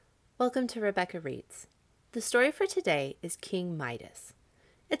Welcome to Rebecca Reads. The story for today is King Midas.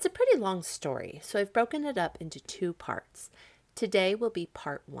 It's a pretty long story, so I've broken it up into two parts. Today will be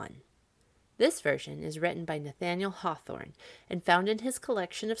part 1. This version is written by Nathaniel Hawthorne and found in his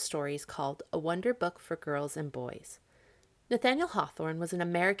collection of stories called A Wonder Book for Girls and Boys. Nathaniel Hawthorne was an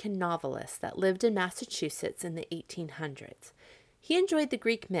American novelist that lived in Massachusetts in the 1800s. He enjoyed the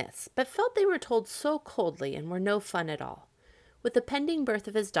Greek myths, but felt they were told so coldly and were no fun at all. With the pending birth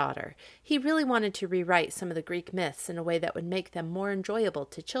of his daughter, he really wanted to rewrite some of the Greek myths in a way that would make them more enjoyable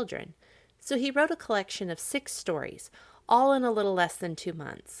to children. So he wrote a collection of 6 stories, all in a little less than 2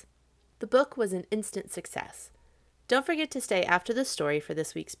 months. The book was an instant success. Don't forget to stay after the story for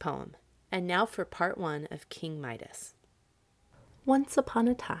this week's poem. And now for part 1 of King Midas. Once upon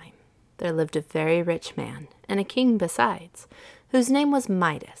a time, there lived a very rich man, and a king besides, whose name was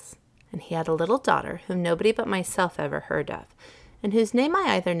Midas. And he had a little daughter whom nobody but myself ever heard of, and whose name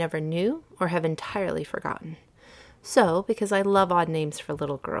I either never knew or have entirely forgotten. So, because I love odd names for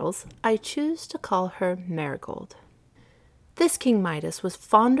little girls, I choose to call her Marigold. This King Midas was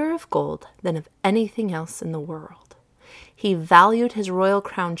fonder of gold than of anything else in the world. He valued his royal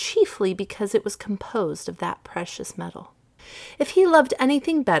crown chiefly because it was composed of that precious metal. If he loved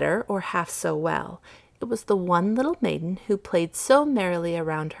anything better or half so well, it was the one little maiden who played so merrily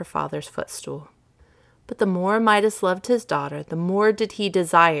around her father's footstool. But the more Midas loved his daughter, the more did he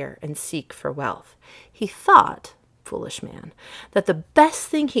desire and seek for wealth. He thought, foolish man, that the best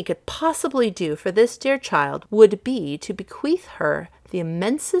thing he could possibly do for this dear child would be to bequeath her the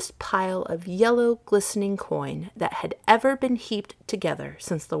immensest pile of yellow, glistening coin that had ever been heaped together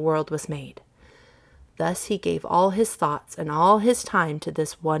since the world was made. Thus he gave all his thoughts and all his time to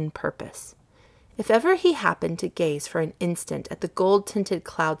this one purpose. If ever he happened to gaze for an instant at the gold-tinted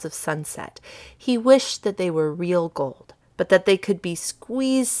clouds of sunset, he wished that they were real gold, but that they could be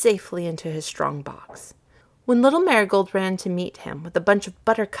squeezed safely into his strong box. When little Marigold ran to meet him with a bunch of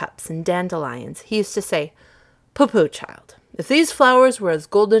buttercups and dandelions, he used to say, "Pooh-pooh, child. If these flowers were as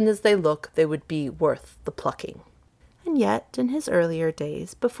golden as they look, they would be worth the plucking." And yet, in his earlier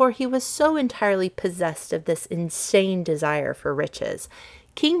days, before he was so entirely possessed of this insane desire for riches,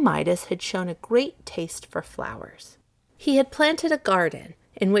 King Midas had shown a great taste for flowers. He had planted a garden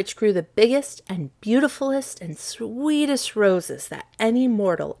in which grew the biggest and beautifulest and sweetest roses that any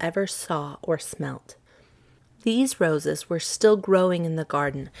mortal ever saw or smelt. These roses were still growing in the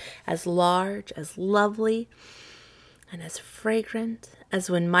garden, as large, as lovely, and as fragrant as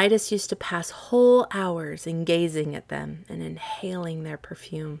when Midas used to pass whole hours in gazing at them and inhaling their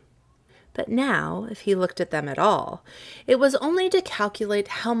perfume. But now, if he looked at them at all, it was only to calculate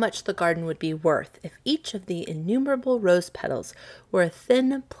how much the garden would be worth if each of the innumerable rose petals were a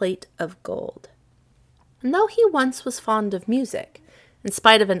thin plate of gold. And though he once was fond of music, in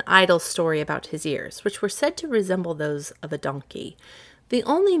spite of an idle story about his ears, which were said to resemble those of a donkey, the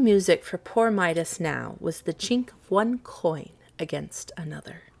only music for poor Midas now was the chink of one coin against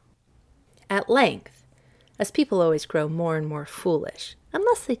another. At length, as people always grow more and more foolish,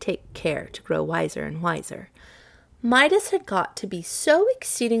 unless they take care to grow wiser and wiser, Midas had got to be so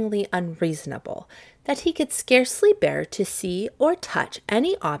exceedingly unreasonable that he could scarcely bear to see or touch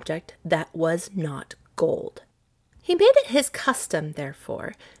any object that was not gold. He made it his custom,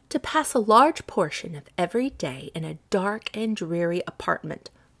 therefore, to pass a large portion of every day in a dark and dreary apartment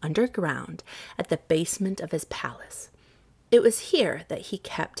underground at the basement of his palace. It was here that he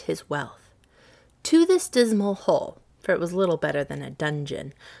kept his wealth. To this dismal hole, for it was little better than a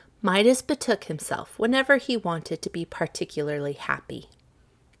dungeon, Midas betook himself whenever he wanted to be particularly happy.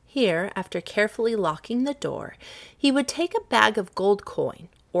 Here, after carefully locking the door, he would take a bag of gold coin,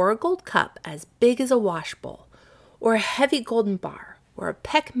 or a gold cup as big as a washbowl, or a heavy golden bar, or a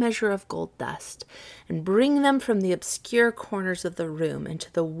peck measure of gold dust, and bring them from the obscure corners of the room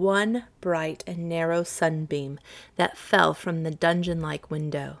into the one bright and narrow sunbeam that fell from the dungeon-like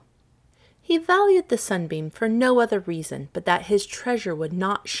window. He valued the sunbeam for no other reason but that his treasure would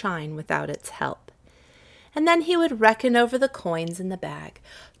not shine without its help. And then he would reckon over the coins in the bag,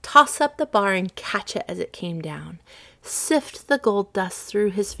 toss up the bar and catch it as it came down, sift the gold dust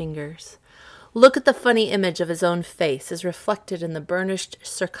through his fingers, look at the funny image of his own face as reflected in the burnished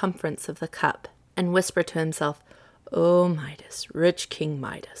circumference of the cup, and whisper to himself, "O Midas, rich King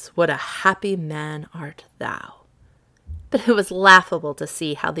Midas, what a happy man art thou!" But it was laughable to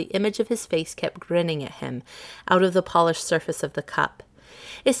see how the image of his face kept grinning at him out of the polished surface of the cup.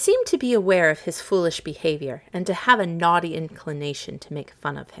 It seemed to be aware of his foolish behavior and to have a naughty inclination to make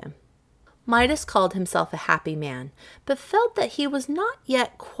fun of him. Midas called himself a happy man, but felt that he was not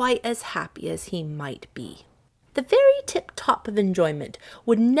yet quite as happy as he might be. The very tip-top of enjoyment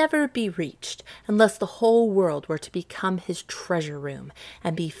would never be reached unless the whole world were to become his treasure room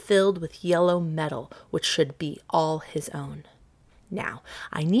and be filled with yellow metal which should be all his own. Now,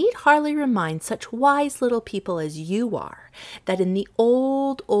 I need hardly remind such wise little people as you are that in the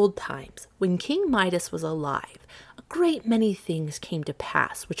old times, when King Midas was alive, a great many things came to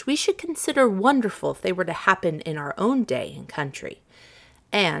pass which we should consider wonderful if they were to happen in our own day and country.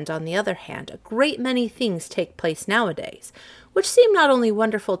 And, on the other hand, a great many things take place nowadays, which seem not only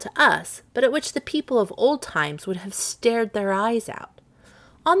wonderful to us, but at which the people of old times would have stared their eyes out.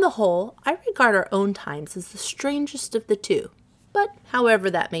 On the whole, I regard our own times as the strangest of the two. But, however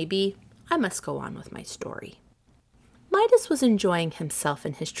that may be, I must go on with my story. Midas was enjoying himself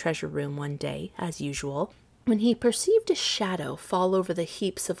in his treasure room one day, as usual, when he perceived a shadow fall over the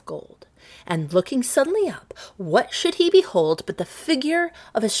heaps of gold. And looking suddenly up, what should he behold but the figure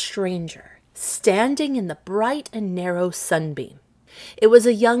of a stranger, standing in the bright and narrow sunbeam. It was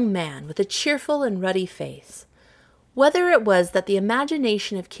a young man with a cheerful and ruddy face. Whether it was that the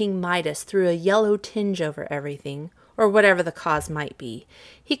imagination of King Midas threw a yellow tinge over everything, or whatever the cause might be,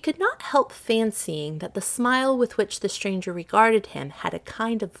 he could not help fancying that the smile with which the stranger regarded him had a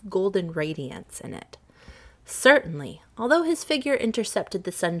kind of golden radiance in it. Certainly, although his figure intercepted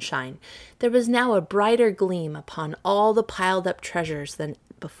the sunshine, there was now a brighter gleam upon all the piled-up treasures than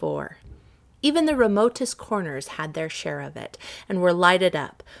before. Even the remotest corners had their share of it, and were lighted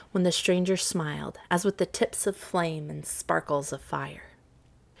up, when the stranger smiled, as with the tips of flame and sparkles of fire.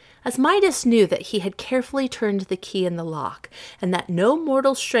 As Midas knew that he had carefully turned the key in the lock, and that no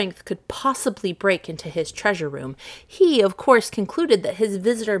mortal strength could possibly break into his treasure room, he, of course, concluded that his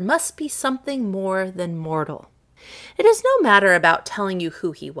visitor must be something more than mortal. It is no matter about telling you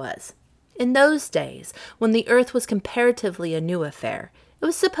who he was. In those days, when the earth was comparatively a new affair, it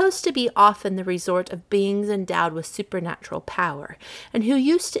was supposed to be often the resort of beings endowed with supernatural power, and who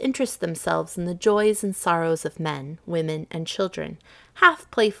used to interest themselves in the joys and sorrows of men, women, and children, half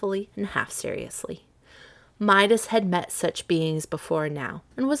playfully and half seriously. Midas had met such beings before now,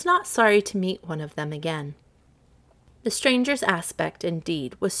 and was not sorry to meet one of them again. The stranger's aspect,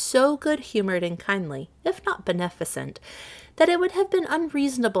 indeed, was so good-humored and kindly, if not beneficent, that it would have been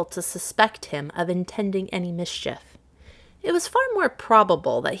unreasonable to suspect him of intending any mischief. It was far more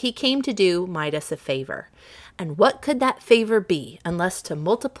probable that he came to do Midas a favor, and what could that favor be unless to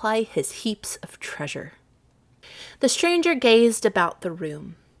multiply his heaps of treasure? The stranger gazed about the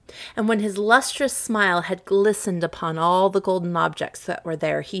room, and when his lustrous smile had glistened upon all the golden objects that were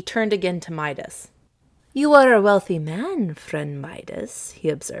there, he turned again to Midas. "You are a wealthy man, friend Midas," he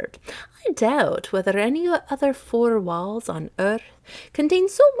observed. "I doubt whether any other four walls on earth contain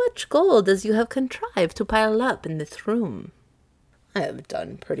so much gold as you have contrived to pile up in this room." "I have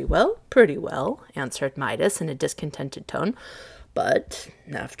done pretty well," answered Midas in a discontented tone. "But,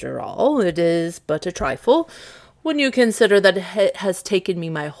 after all, it is but a trifle, when you consider that it has taken me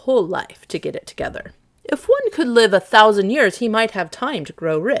my whole life to get it together. If one could live 1,000 years, he might have time to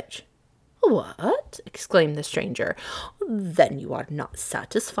grow rich." "What?" exclaimed the stranger. "Then you are not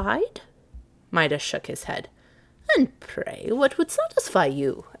satisfied?" Midas shook his head. "And pray, what would satisfy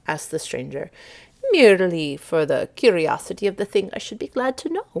you?" asked the stranger. "Merely for the curiosity of the thing, I should be glad to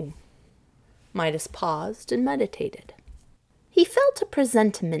know." Midas paused and meditated. He felt a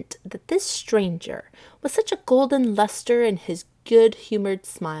presentiment that this stranger, with such a golden luster in his good-humored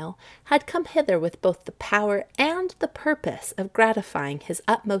smile, had come hither with both the power and the purpose of gratifying his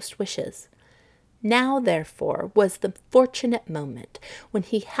utmost wishes. Now, therefore, was the fortunate moment when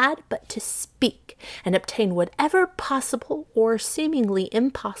he had but to speak and obtain whatever possible or seemingly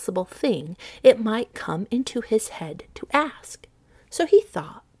impossible thing it might come into his head to ask. So he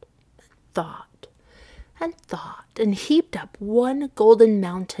thought, and heaped up one golden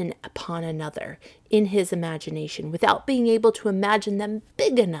mountain upon another in his imagination, without being able to imagine them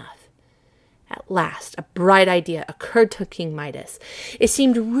big enough. At last, a bright idea occurred to King Midas. It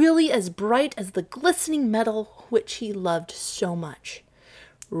seemed really as bright as the glistening metal which he loved so much.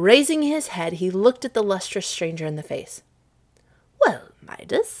 Raising his head, he looked at the lustrous stranger in the face. "Well,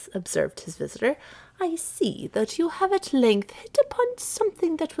 Midas," observed his visitor, "I see that you have at length hit upon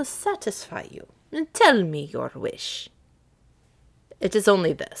something that will satisfy you. Tell me your wish." "It is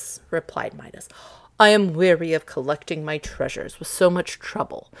only this," replied Midas. "I am weary of collecting my treasures with so much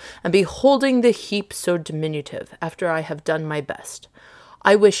trouble, and beholding the heap so diminutive after I have done my best.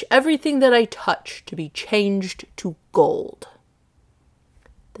 I wish everything that I touch to be changed to gold."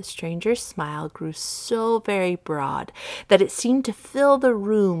 The The stranger's smile grew so very broad that it seemed to fill the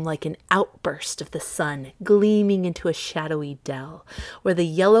room like an outburst of the sun gleaming into a shadowy dell, where the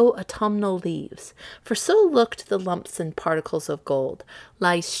yellow autumnal leaves, for so looked the lumps and particles of gold,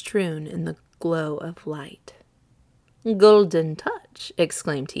 lie strewn in the glow of light. "Golden touch!"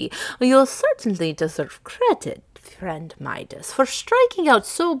 exclaimed he. "You certainly deserve credit, friend Midas, for striking out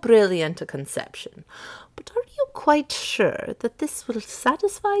so brilliant a conception. But are you quite sure that this will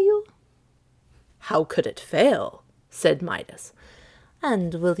satisfy you?" "How could it fail?" said Midas.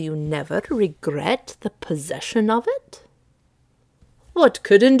 "And will you never regret the possession of it?" "What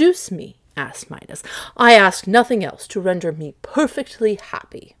could induce me?" asked Midas. "I ask nothing else to render me perfectly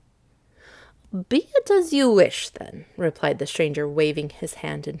happy." "Be it as you wish, then," replied the stranger, waving his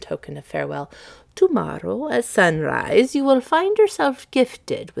hand in token of farewell. "Tomorrow, at sunrise, you will find yourself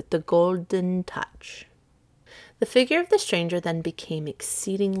gifted with the golden touch." The figure of the stranger then became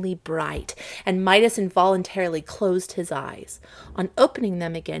exceedingly bright, and Midas involuntarily closed his eyes. On opening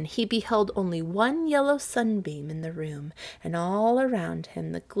them again, he beheld only one yellow sunbeam in the room, and all around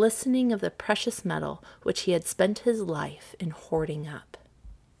him the glistening of the precious metal which he had spent his life in hoarding up.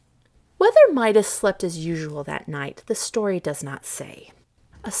 Whether Midas slept as usual that night, the story does not say.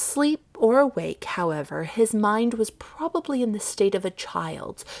 Asleep or awake, however, his mind was probably in the state of a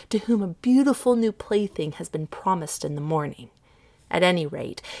child's to whom a beautiful new plaything has been promised in the morning. At any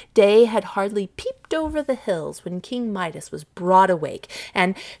rate, day had hardly peeped over the hills when King Midas was broad awake,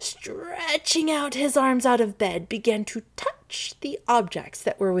 and, stretching out his arms out of bed, began to touch the objects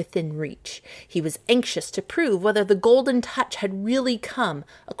that were within reach. He was anxious to prove whether the golden touch had really come,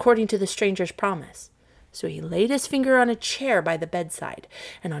 according to the stranger's promise. So he laid his finger on a chair by the bedside,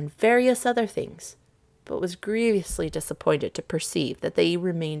 and on various other things, but was grievously disappointed to perceive that they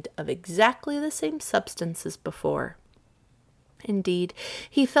remained of exactly the same substance as before. Indeed,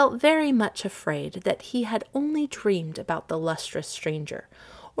 he felt very much afraid that he had only dreamed about the lustrous stranger,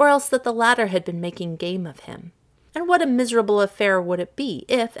 or else that the latter had been making game of him. And what a miserable affair would it be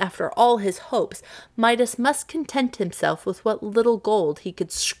if, after all his hopes, Midas must content himself with what little gold he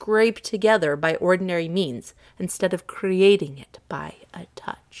could scrape together by ordinary means, instead of creating it by a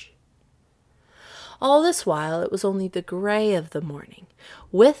touch. All this while it was only the gray of the morning,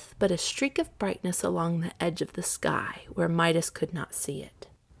 with but a streak of brightness along the edge of the sky, where Midas could not see it.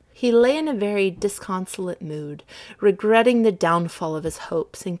 He lay in a very disconsolate mood, regretting the downfall of his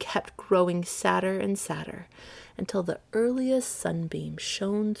hopes, and kept growing sadder and sadder, until the earliest sunbeam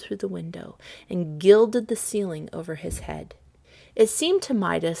shone through the window and gilded the ceiling over his head. It seemed to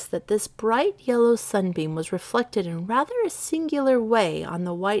Midas that this bright yellow sunbeam was reflected in rather a singular way on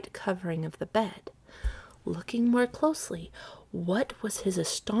the white covering of the bed. Looking more closely, what was his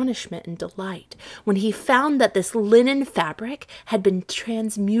astonishment and delight when he found that this linen fabric had been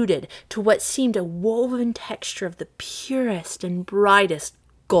transmuted to what seemed a woven texture of the purest and brightest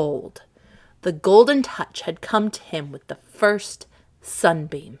gold. The golden touch had come to him with the first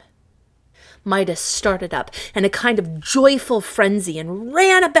sunbeam. Midas started up in a kind of joyful frenzy and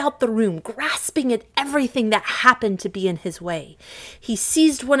ran about the room, grasping at everything that happened to be in his way. He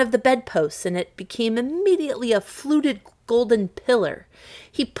seized one of the bedposts, and it became immediately a fluted golden pillar.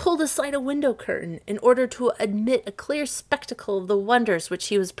 He pulled aside a window curtain in order to admit a clear spectacle of the wonders which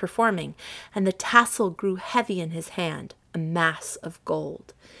he was performing, and the tassel grew heavy in his hand, a mass of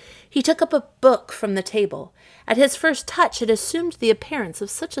gold. He took up a book from the table. At his first touch it assumed the appearance of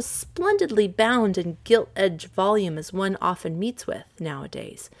such a splendidly bound and gilt-edged volume as one often meets with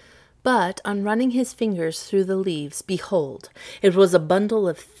nowadays. But on running his fingers through the leaves, behold, it was a bundle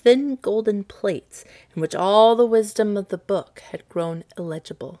of thin golden plates, in which all the wisdom of the book had grown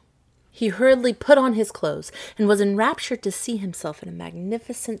illegible. He hurriedly put on his clothes, and was enraptured to see himself in a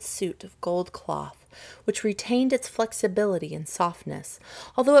magnificent suit of gold cloth, which retained its flexibility and softness,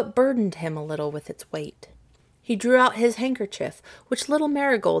 although it burdened him a little with its weight. He drew out his handkerchief, which little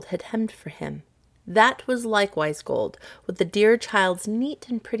Marigold had hemmed for him. That was likewise gold, with the dear child's neat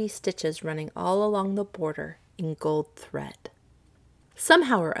and pretty stitches running all along the border in gold thread.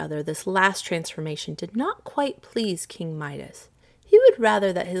 Somehow or other, this last transformation did not quite please King Midas. He would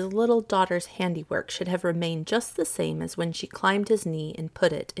rather that his little daughter's handiwork should have remained just the same as when she climbed his knee and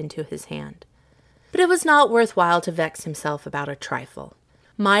put it into his hand. But it was not worth while to vex himself about a trifle.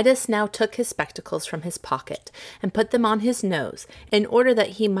 Midas now took his spectacles from his pocket and put them on his nose in order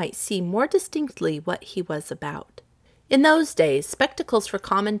that he might see more distinctly what he was about. In those days, spectacles for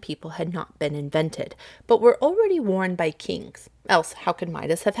common people had not been invented, but were already worn by kings, else how could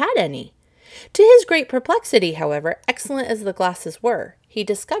Midas have had any? To his great perplexity, however, excellent as the glasses were, he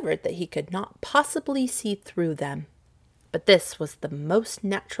discovered that he could not possibly see through them. But this was the most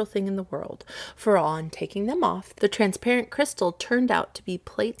natural thing in the world, for on taking them off, the transparent crystal turned out to be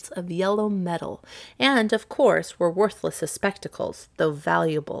plates of yellow metal, and, of course, were worthless as spectacles, though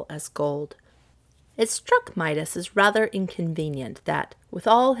valuable as gold. It struck Midas as rather inconvenient that, with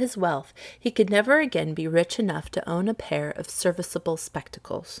all his wealth, he could never again be rich enough to own a pair of serviceable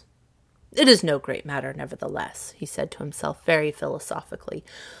spectacles. "It is no great matter, nevertheless," he said to himself very philosophically.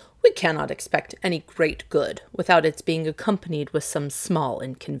 "We cannot expect any great good without its being accompanied with some small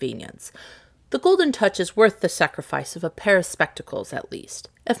inconvenience. The golden touch is worth the sacrifice of a pair of spectacles at least,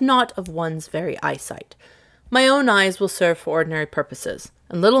 if not of one's very eyesight. My own eyes will serve for ordinary purposes,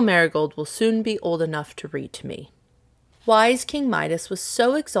 and little Marigold will soon be old enough to read to me." Wise King Midas was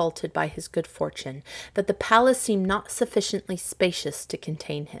so exalted by his good fortune that the palace seemed not sufficiently spacious to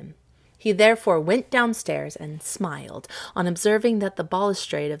contain him. He therefore went downstairs and smiled on observing that the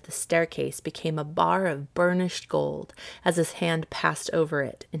balustrade of the staircase became a bar of burnished gold as his hand passed over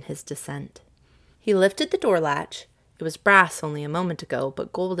it in his descent. He lifted the door latch. It was brass only a moment ago,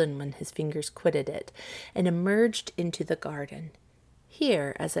 but golden when his fingers quitted it, and emerged into the garden.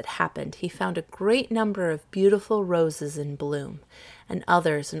 Here, as it happened, he found a great number of beautiful roses in bloom, and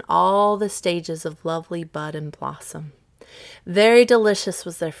others in all the stages of lovely bud and blossom. Very delicious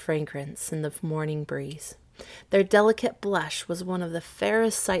was their fragrance in the morning breeze. Their delicate blush was one of the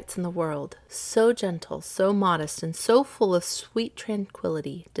fairest sights in the world. So gentle, so modest, and so full of sweet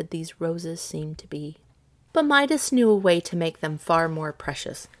tranquillity did these roses seem to be. But Midas knew a way to make them far more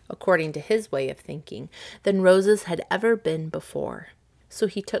precious, according to his way of thinking, than roses had ever been before. So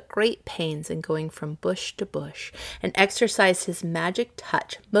he took great pains in going from bush to bush, and exercised his magic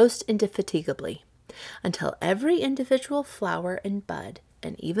touch most indefatigably, until every individual flower and bud,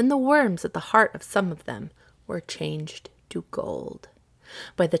 and even the worms at the heart of some of them, were changed to gold.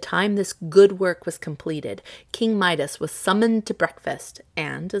 By the time this good work was completed, King Midas was summoned to breakfast,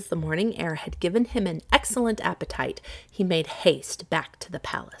 and, as the morning air had given him an excellent appetite, he made haste back to the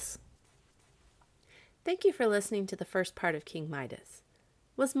palace. Thank you for listening to the first part of King Midas.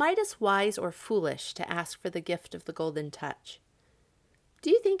 Was Midas wise or foolish to ask for the gift of the golden touch? Do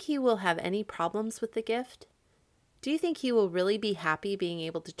you think he will have any problems with the gift? Do you think he will really be happy being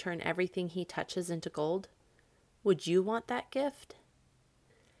able to turn everything he touches into gold? Would you want that gift?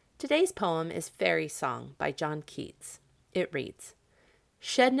 Today's poem is Fairy Song by John Keats. It reads,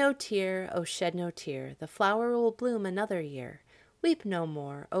 "Shed no tear, oh shed no tear, the flower will bloom another year. Weep no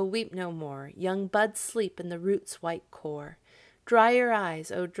more, oh weep no more, young buds sleep in the root's white core. Dry your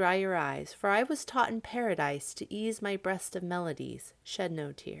eyes, oh dry your eyes, for I was taught in paradise to ease my breast of melodies. Shed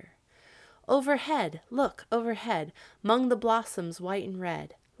no tear. Overhead, look, overhead, 'mong the blossoms white and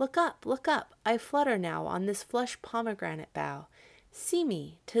red. Look up, I flutter now on this flush pomegranate bough. See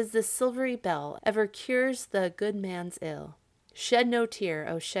me, 'tis this silvery bell ever cures the good man's ill. Shed no tear,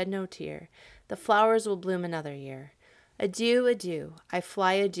 oh shed no tear, the flowers will bloom another year. Adieu, adieu, I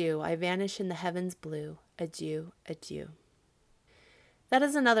fly adieu, I vanish in the heavens blue. Adieu, adieu." That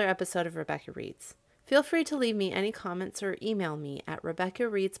is another episode of Rebecca Reads. Feel free to leave me any comments or email me at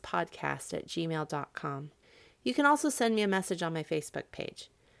rebeccareadspodcast@gmail.com. You can also send me a message on my Facebook page.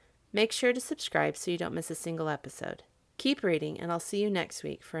 Make sure to subscribe so you don't miss a single episode. Keep reading, and I'll see you next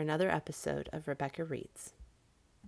week for another episode of Rebecca Reads.